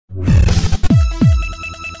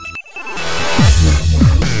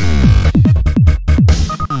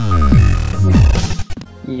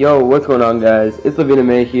Yo, what's going on, guys? It's Lavina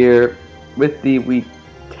May here with the week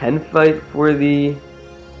 10 fight for the...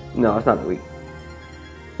 No, it's not the week.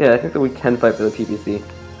 Yeah, I think the week 10 fight for the PPC.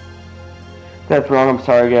 That's wrong, I'm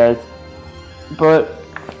sorry, guys. But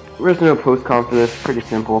we're just doing a post-com for this, pretty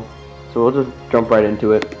simple. So we'll just jump right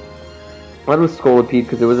into it. I was scolded Pete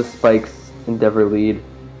because there was a Spikes Endeavor lead.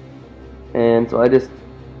 And so I just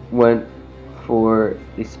went for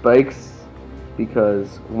the Spikes because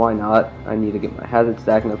why not? I need to get my hazard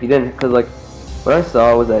stacking up. He didn't, because like what I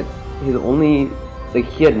saw was that he's only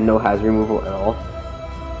he had no hazard removal at all.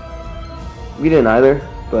 We didn't either,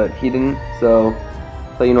 but he didn't. So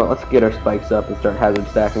you know what, let's get our spikes up and start hazard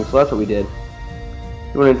stacking. So that's what we did.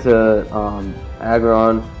 We went into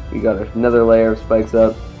Aggron. We got another layer of spikes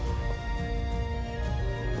up,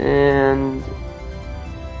 and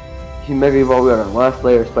he Mega Evolved. We got our last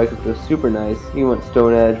layer of spikes, which was super nice. He went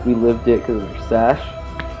Stone Edge. We lived it because of our sash.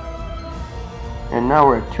 And now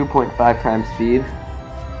we're at 2.5 times speed.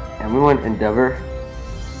 And we went Endeavor.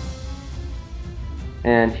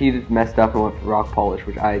 And he just messed up and went for Rock Polish,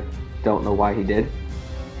 which I don't know why he did.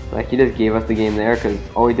 Like, he just gave us the game there because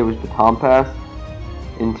all he did was Baton Pass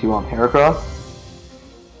into Heracross.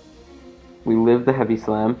 We lived the Heavy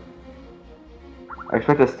Slam. I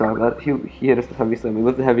expect us to stop that. He hit us with Heavy Slam. We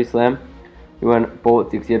lived the Heavy Slam. We went Bullet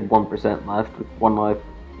because he had 1% left, with 1 life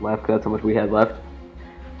left, because that's how much we had left.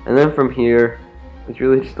 And then from here, it's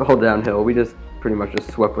really just all downhill. We just pretty much just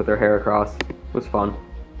swept with our Heracross. It was fun.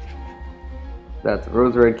 That's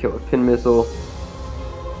Rose Red, kill with Pin Missile.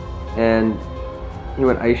 And he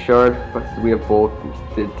went Ice Shard, but we have both.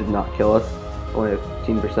 It did not kill us. Only at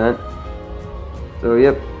 15%. So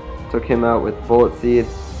yep, took him out with Bullet Seed.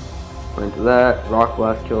 Went into that. Rock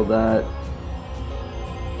Blast killed that.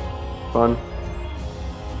 Fun.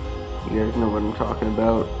 You guys know what I'm talking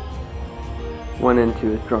about. Went into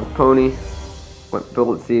his Drunk Pony. Went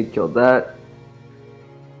Bullet Seed, killed that.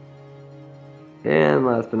 And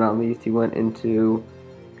last but not least, he went into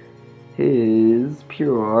his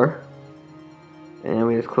Pure. And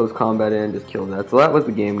we just close combat in and just killed that. So that was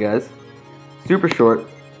the game, guys. Super short.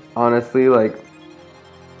 Honestly, like...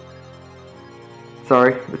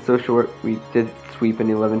 Sorry, it's so short. We did sweep in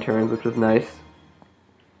 11 turns, which was nice.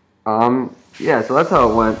 Yeah, so that's how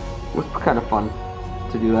it went. It was kind of fun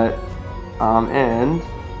to do that. And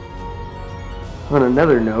on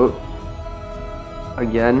another note,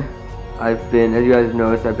 again, I've been, as you guys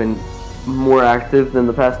noticed, I've been more active than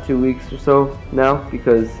the past 2 weeks or so now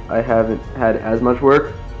because I haven't had as much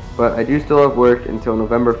work, but I do still have work until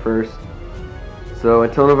November 1st. So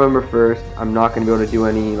until November 1st, I'm not going to be able to do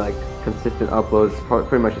any like consistent uploads. It's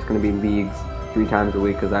pretty much just going to be leagues 3 times a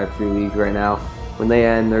week because I have 3 leagues right now. When they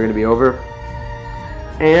end, they're going to be over.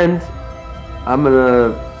 And I'm going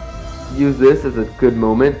to use this as a good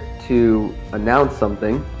moment to announce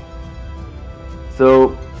something.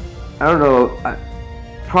 So, I don't know,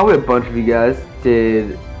 probably a bunch of you guys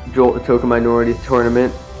did Jolt the Token Minorities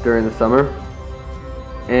tournament during the summer.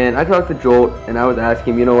 And I talked to Jolt, and I was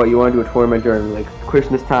asking him, you know what, you want to do a tournament during like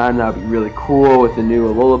Christmas time? That would be really cool with the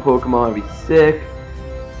new Alola Pokemon. It'd be sick.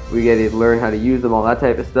 We get to learn how to use them, all that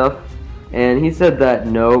type of stuff. And he said that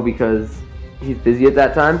no, because he's busy at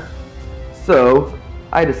that time. So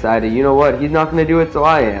I decided, you know what, he's not going to do it, so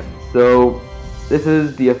I am. So this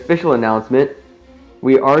is the official announcement.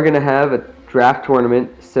 We are going to have a draft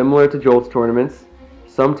tournament similar to Jolt's tournaments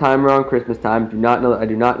sometime around Christmas time. I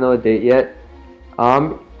do not know the date yet.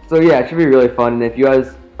 So yeah, it should be really fun, and if you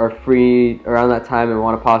guys are free around that time and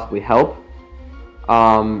want to possibly help,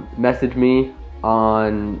 message me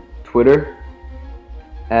on Twitter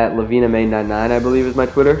at LavinaMay99, I believe is my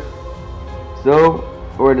Twitter. So,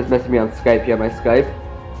 or just message me on Skype, you have my Skype.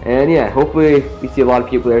 And yeah, hopefully we see a lot of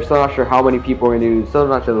people there. Still not sure how many people we're going to do, still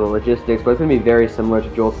not sure the logistics, but it's going to be very similar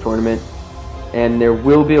to Jolt's tournament. And there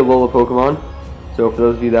will be a Alola Pokemon. So for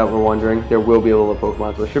those of you that were wondering, there will be a Alola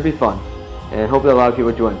Pokemon, so it should be fun. And hopefully a lot of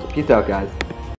people join. So peace out, guys.